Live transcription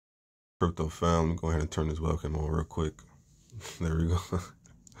Crypto fam, let me go ahead and turn this webcam on real quick. There we go.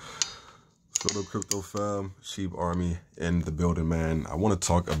 So the crypto fam, Sheep Army in the building, man. I want to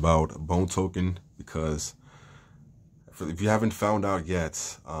talk about Bone Token because if you haven't found out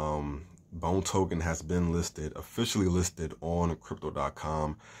yet, Bone Token has been officially listed on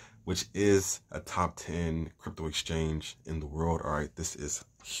crypto.com, which is a top 10 crypto exchange in the world. All right, this is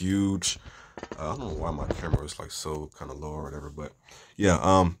huge. I don't know why my camera is like so kind of low or whatever, but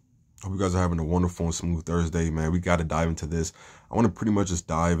yeah, hope you guys are having a wonderful and smooth Thursday, man. We got to dive into this. I want to pretty much just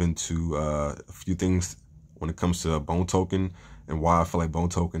dive into a few things when it comes to Bone Token and why I feel like Bone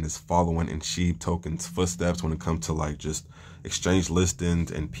Token is following in Sheep Token's footsteps when it comes to like just exchange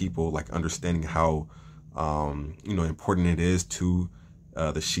listings and people like understanding how important it is to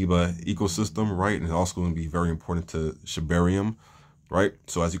the Shiba ecosystem, right? And it's also going to be very important to Shibarium, right?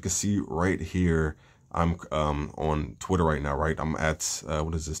 So as you can see right here, I'm on Twitter right now, right? I'm at,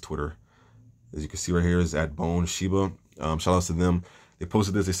 what is this Twitter? As you can see right here is at Bone Shiba. Shout out to them. They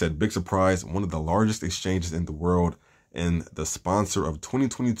posted this. They said, big surprise, one of the largest exchanges in the world and the sponsor of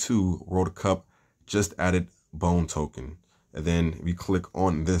 2022 World Cup just added Bone Token. And then we click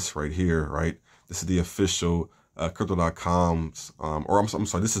on this right here, right? This is the official crypto.com's, I'm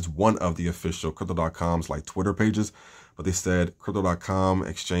sorry, this is one of the official crypto.com's like Twitter pages. But they said crypto.com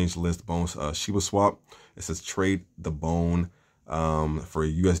exchange list Bone Shiba swap. It says trade the Bone for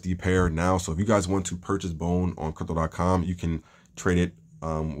a USD pair now. So if you guys want to purchase Bone on crypto.com, you can trade it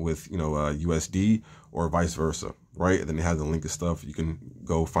with USD or vice versa, right? And then it has the link and stuff. You can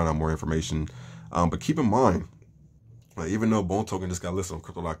go find out more information. But keep in mind, even though Bone Token just got listed on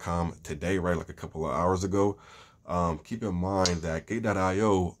crypto.com today, right, like a couple of hours ago, keep in mind that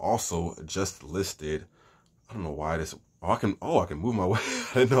Gate.io also just listed. I don't know why this. I can move my way.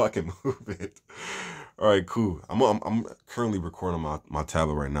 I didn't know I can move it. All right, cool. I'm currently recording my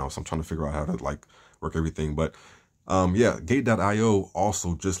tablet right now, so I'm trying to figure out how to like work everything. But yeah, Gate.io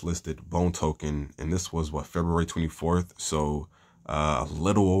also just listed Bone Token, and this was what, February 24th. So a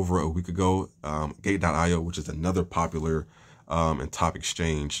little over a week ago. Gate.io, which is another popular and top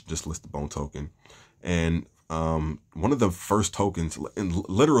exchange, just listed Bone Token, and one of the first tokens, and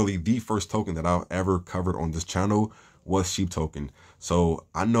literally the first token that I've ever covered on this channel was Sheep Token. So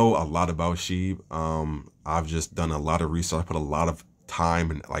I know a lot about Sheep. I've just done a lot of research. I put a lot of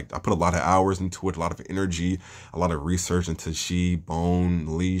time and I put a lot of hours into it, a lot of energy, a lot of research into Sheep,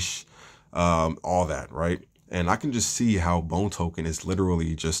 Bone, Leash, all that, right? And I can just see how Bone Token is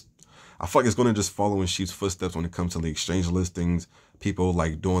literally just, I feel like it's going to just follow in Sheep's footsteps when it comes to the exchange listings, people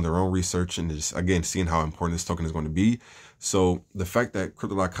like doing their own research and just, again, seeing how important this token is going to be. So the fact that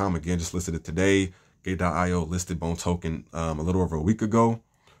crypto.com, again, just listed it today, Gate.io listed Bone Token a little over a week ago,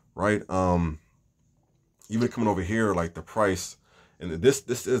 right? Even coming over here, like the price, and this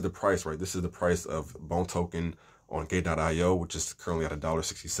is the price, right? This is the price of Bone Token on Gate.io, which is currently at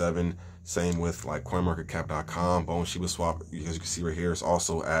 $1.67. Same with like coinmarketcap.com. Bone Shiba Swap, as you can see right here, is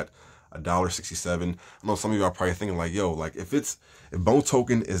also at $1.67. I know some of you are probably thinking like, yo, like if Bone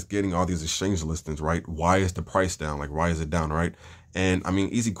Token is getting all these exchange listings, right? Why is the price down? Like, why is it down, right? And I mean,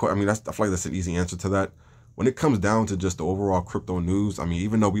 I feel like that's an easy answer to that. When it comes down to just the overall crypto news, I mean,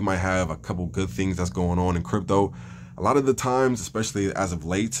 even though we might have a couple good things that's going on in crypto, a lot of the times, especially as of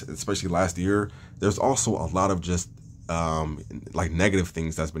late, especially last year, there's also a lot of just like negative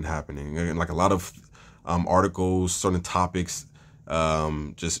things that's been happening, and like a lot of articles, certain topics,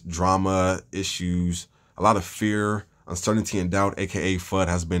 just drama issues, a lot of fear, uncertainty, and doubt, aka FUD,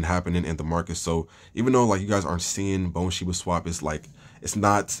 has been happening in the market. So even though like you guys aren't seeing Bone Shiba Swap, is like it's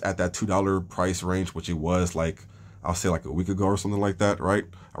not at that $2 price range, which it was like I'll say like a week ago or something like that, right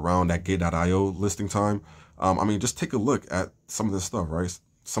around that Gate.io listing time. I mean, just take a look at some of this stuff, right?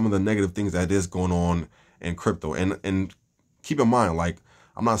 Some of the negative things that is going on in crypto, and keep in mind, like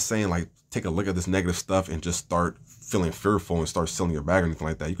I'm not saying like take a look at this negative stuff and just start feeling fearful and start selling your bag or anything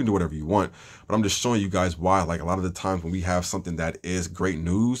like that. You can do whatever you want, but I'm just showing you guys why, like a lot of the times when we have something that is great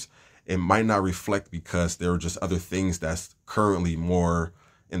news, it might not reflect because there are just other things that's currently more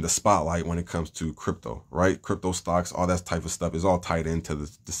in the spotlight when it comes to crypto, right? Crypto stocks, all that type of stuff is all tied into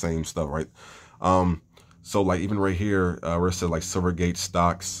the same stuff, right? So like even right here, where it says like Silvergate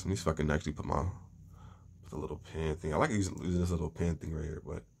stocks, let me see if I can actually put the little pen thing. I like using this little pen thing right here,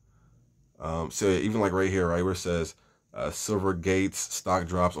 but so even like right here, right, where it says Silvergate's stock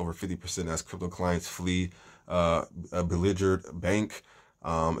drops over 50% as crypto clients flee a beleaguered bank.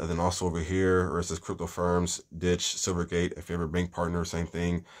 And then also over here where it says crypto firms ditch Silvergate, a favorite bank partner, same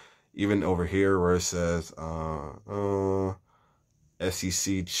thing. Even over here where it says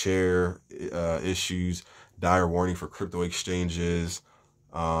SEC chair issues, dire warning for crypto exchanges.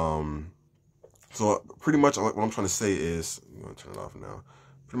 So pretty much what I'm trying to say is, I'm going to turn it off now.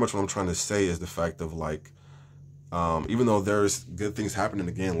 Pretty much what I'm trying to say is the fact of like, even though there's good things happening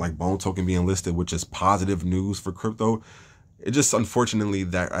again, like Bone token being listed, which is positive news for crypto, it just unfortunately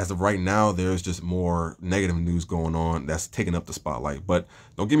that as of right now, there's just more negative news going on that's taking up the spotlight. But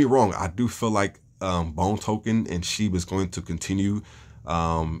don't get me wrong, I do feel like Bone token and SHIB is going to continue,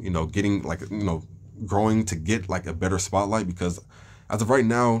 getting like, growing to get like a better spotlight, because as of right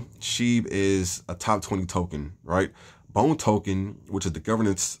now, SHIB is a top 20 token, right? Bone token, which is the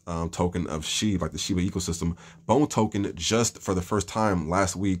governance token of SHIB, like the Shiba ecosystem, Bone token just for the first time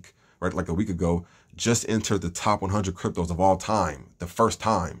last week, right, like a week ago, just entered the top 100 cryptos of all time, the first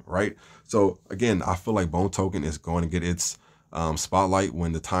time, right? So again, I feel like Bone token is going to get its spotlight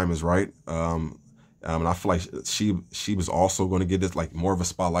when the time is right. And I feel like SHIB is also going to get it like more of a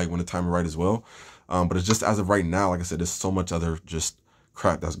spotlight when the time is right as well. But it's just as of right now, like I said, there's so much other just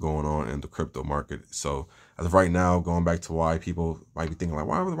crap that's going on in the crypto market. So as of right now, going back to why people might be thinking like,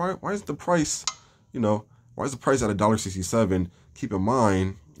 why is the price, why is the price at $1.67? Keep in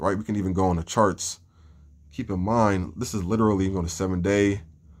mind, right? We can even go on the charts. Keep in mind, this is literally on the 7-day,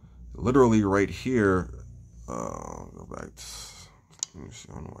 literally right here. Go back. Let me see.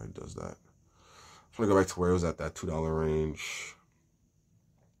 I don't know why it does that. I'm trying to go back to where it was at that $2 range.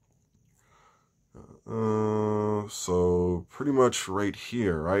 So pretty much right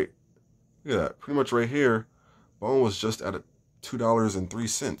here, right? Look at that. Pretty much right here, Bone was just at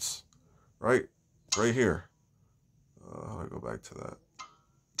 $2.03, right? Right here. How do I go back to that?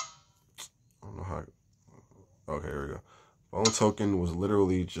 I don't know how. Okay, here we go. Bone token was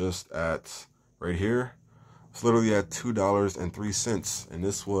literally just at right here. It's literally at $2.03, and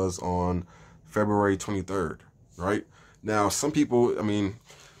this was on February 23rd, right? Now, some people, I mean,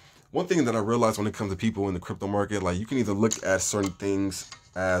 one thing that I realized when it comes to people in the crypto market, like you can either look at certain things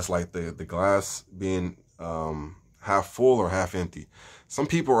as like the glass being half full or half empty. Some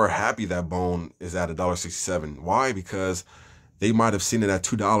people are happy that Bone is at $1.67. Why? Because they might have seen it at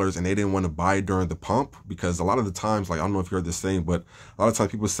 $2 and they didn't want to buy it during the pump, because a lot of the times, like I don't know if you heard this saying, but a lot of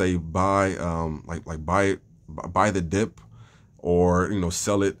times people say buy buy the dip, or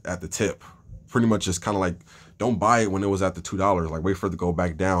sell it at the tip. Pretty much just kind of like don't buy it when it was at the $2, like wait for it to go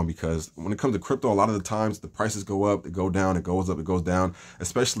back down, because when it comes to crypto, a lot of the times the prices go up, they go down, it goes up, it goes down,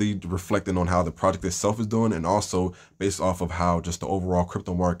 especially reflecting on how the project itself is doing, and also based off of how just the overall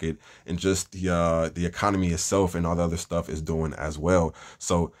crypto market and just the economy itself and all the other stuff is doing as well.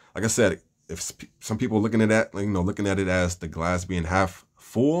 So like I said, if some people looking at that, looking at it as the glass being half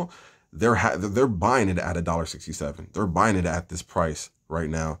full, they're buying it at $1.67. They're buying it at this price right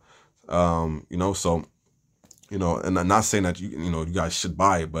now. So and I'm not saying that you guys should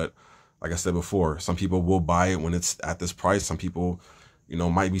buy it, but like I said before, some people will buy it when it's at this price. Some people,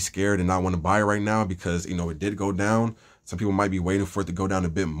 might be scared and not want to buy it right now because, it did go down. Some people might be waiting for it to go down a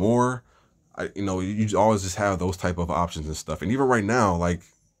bit more. You always just have those type of options and stuff. And even right now, like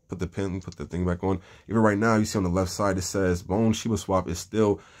put the thing back on. Even right now, you see on the left side, it says Bone Shiba Swap is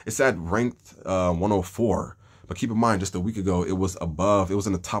it's at ranked 104. But keep in mind, just a week ago, it was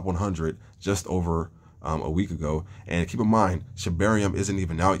in the top 100 just over a week ago. And keep in mind, Shibarium isn't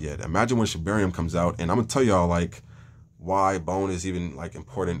even out yet. Imagine when Shibarium comes out, and I'm gonna tell y'all like why Bone is even like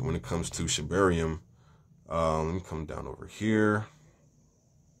important when it comes to Shibarium. Let me come down over here,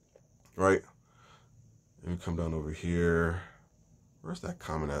 right? Let me come down over here. Where's that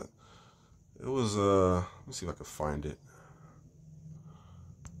comment at? It was let me see if I can find it.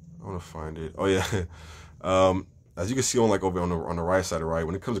 I want to find it. Oh yeah. As you can see over on the right side, right,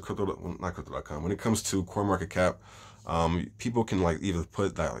 when it comes to not crypto.com, when it comes to CoinMarketCap, people can like either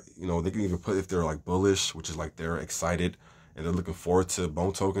put that, they can either put if they're like bullish, which is like they're excited and they're looking forward to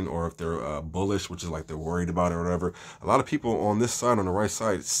Bone token, or if they're bullish, which is like they're worried about it or whatever. A lot of people on this side, on the right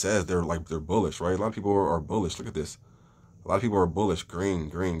side, says they're bullish, right? A lot of people are bullish. Look at this. A lot of people are bullish, green,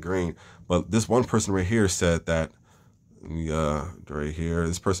 green, green. But this one person right here said that, right here,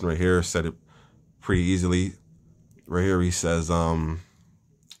 this person right here said it pretty easily. Right here, he says, go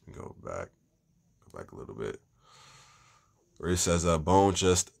back a little bit. Where he says, Bone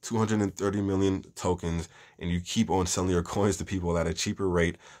just 230 million tokens, and you keep on selling your coins to people at a cheaper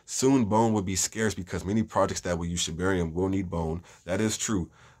rate. Soon, Bone will be scarce because many projects that will use Shibarium will need Bone. That is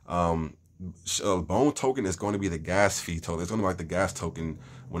true. Bone token is going to be the gas fee token. It's going to be like the gas token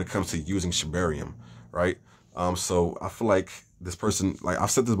when it comes to using Shibarium, right? So I feel like this person, like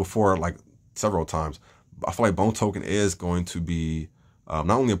I've said this before, like several times, I feel like Bone token is going to be not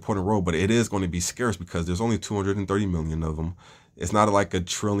only an important role, but it is going to be scarce because there's only 230 million of them. It's not like a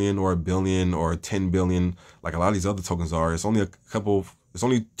trillion or a billion or 10 billion like a lot of these other tokens are. It's only a couple It's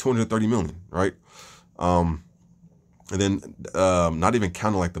only 230 million, right? And then not even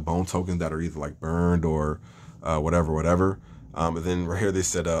counting like the bone tokens that are either like burned or whatever. And then right here they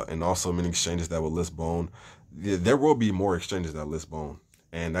said, and also many exchanges that will list bone. There will be more exchanges that list bone,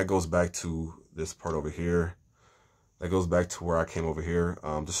 and that goes back to this part over here. That goes back to where I came over here,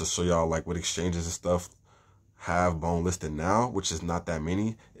 just to show y'all like what exchanges and stuff have bone listed now, which is not that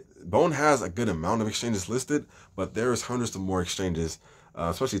many. Bone has a good amount of exchanges listed, but there's hundreds of more exchanges,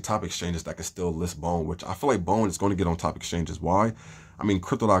 especially top exchanges that can still list Bone, which I feel like Bone is going to get on top exchanges. Why? I mean,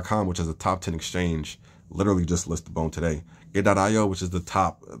 crypto.com, which is a top 10 exchange, literally just listed Bone today. Get.io, which is the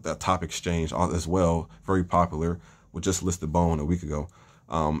top exchange as well, very popular, which just listed Bone a week ago.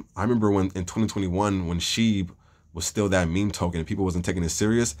 I remember when in 2021, when SHIB was still that meme token and people wasn't taking it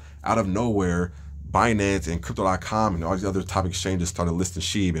serious, out of nowhere, Binance and crypto.com and all these other top exchanges started listing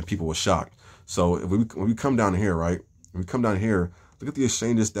SHIB, and people were shocked. So when we come down here, right? When we come down here, look at the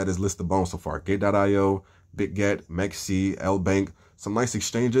exchanges that is listed Bone so far. Gate.io, BitGet, MEXC, LBank, some nice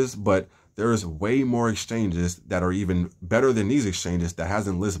exchanges, but there is way more exchanges that are even better than these exchanges that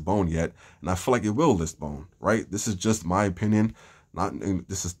hasn't listed Bone yet. And I feel like it will list Bone, right? This is just my opinion.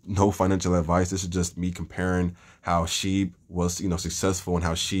 This is no financial advice. This is just me comparing how SHIB was, successful and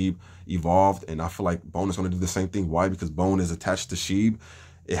how SHIB evolved. And I feel like Bone is going to do the same thing. Why? Because Bone is attached to SHIB.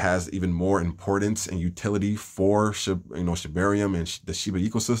 It has even more importance and utility for Shibarium and the Shiba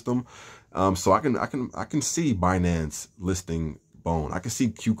ecosystem. So I can see Binance listing Bone. I can see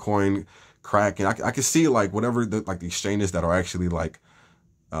KuCoin, Kraken. I can see like whatever the exchanges that are actually like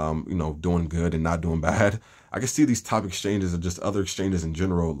doing good and not doing bad. I can see these top exchanges and just other exchanges in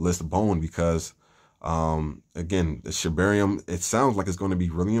general list Bone because, again, the Shibarium, it sounds like it's going to be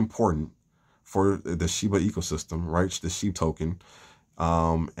really important for the Shiba ecosystem, right? The SHIB token.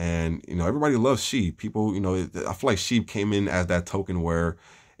 And, everybody loves SHIB. People, I feel like SHIB came in as that token where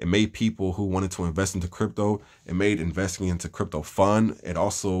it made people who wanted to invest into crypto. It made investing into crypto fun. It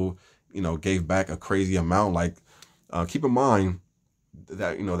also, gave back a crazy amount. Like, keep in mind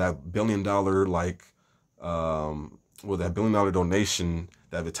that, that $1 billion, that $1 billion donation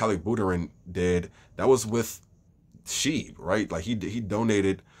that Vitalik Buterin did, that was with SHIB, right? Like he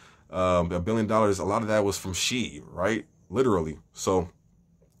donated $1 billion. A lot of that was from SHIB, right? Literally. So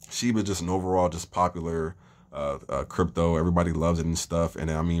SHIB is just an overall just popular crypto. Everybody loves it and stuff. And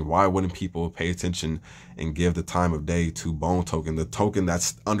I mean, why wouldn't people pay attention and give the time of day to Bone token, the token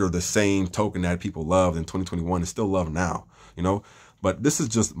that's under the same token that people loved in 2021 and still love now, But this is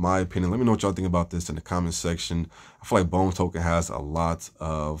just my opinion. Let me know what y'all think about this in the comment section. I feel like Bone token has a lot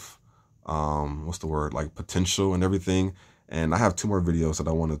of, potential and everything. And I have 2 more videos that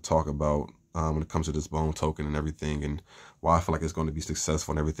I want to talk about when it comes to this Bone token and everything, and why I feel like it's going to be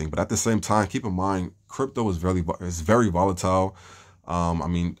successful and everything. But at the same time, keep in mind, crypto is very volatile. I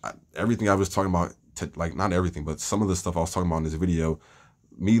mean, everything I was talking about, not everything, but some of the stuff I was talking about in this video,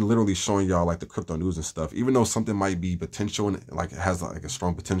 me literally showing y'all like the crypto news and stuff, even though something might be potential and like it has like a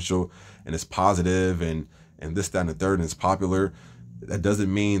strong potential and it's positive and this, that, and the third, and it's popular, that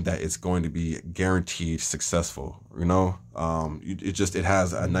doesn't mean that it's going to be guaranteed successful. It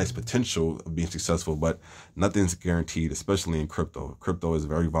has a nice potential of being successful, but nothing's guaranteed, especially in crypto. Crypto is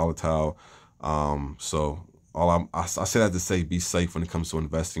very volatile. So I say that to say, be safe when it comes to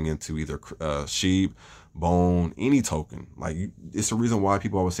investing into either SHIB, Bone, any token. Like, it's the reason why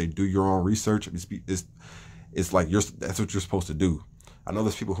people always say do your own research. It's like that's what you're supposed to do. I know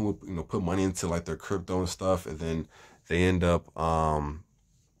there's people who put money into like their crypto and stuff, and then they end up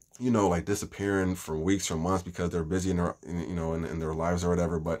like disappearing for weeks or months because they're busy in their in their lives or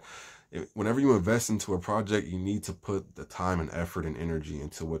whatever. But whenever you invest into a project, you need to put the time and effort and energy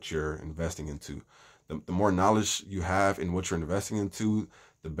into what you're investing into. The more knowledge you have in what you're investing into,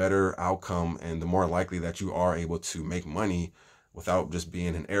 the better outcome and the more likely that you are able to make money without just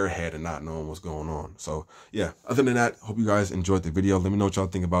being an airhead and not knowing what's going on. So yeah, other than that, hope you guys enjoyed the video. Let me know what y'all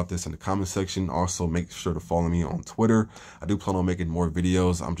think about this in the comment section. Also, make sure to follow me on Twitter. I do plan on making more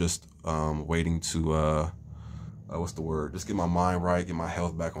videos. I'm just waiting to just get my mind right, get my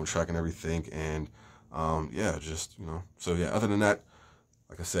health back on track and everything. And so yeah, other than that,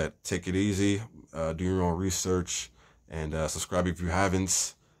 like I said, take it easy, do your own research, and subscribe if you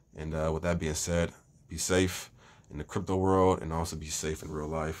haven't. And with that being said, be safe in the crypto world and also be safe in real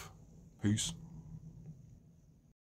life. Peace.